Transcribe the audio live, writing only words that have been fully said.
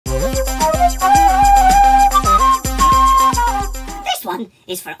This one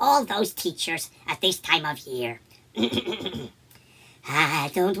is for all those teachers at this time of year.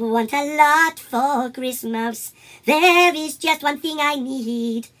 I don't want a lot for Christmas. There is just one thing I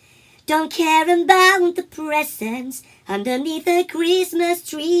need. Don't care about the presents underneath the Christmas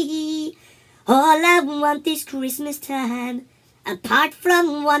tree. All I want is Christmas time, apart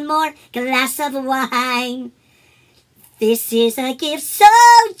from one more glass of wine. This is a gift so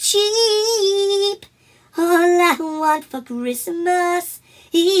cheap. All I want for Christmas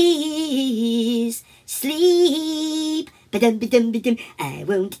is sleep. Ba-dum-ba-dum-ba-dum. I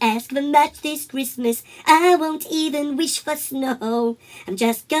won't ask for much this Christmas. I won't even wish for snow. I'm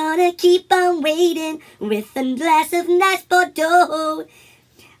just gonna keep on waiting with a glass of nice Bordeaux.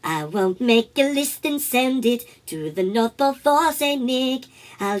 I won't make a list and send it to the North Pole for St. Nick.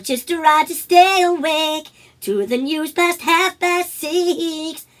 I'll just try to stay awake to the news past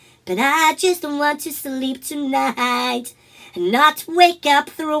 6:30. But I just want to sleep tonight and not wake up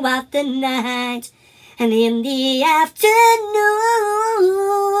throughout the night. And in the afternoons,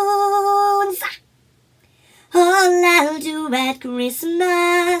 all I'll do at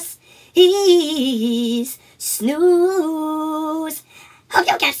Christmas is snooze. Hope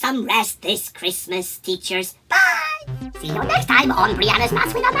you get some rest this Christmas, teachers. Bye! See you next time on Brie-Anna's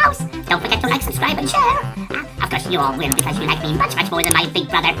Maths with a Mouse. Don't forget to like, subscribe and share. Of course you all will because you like me much, much more than my big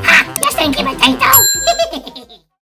brother. Ha! You stinky potato!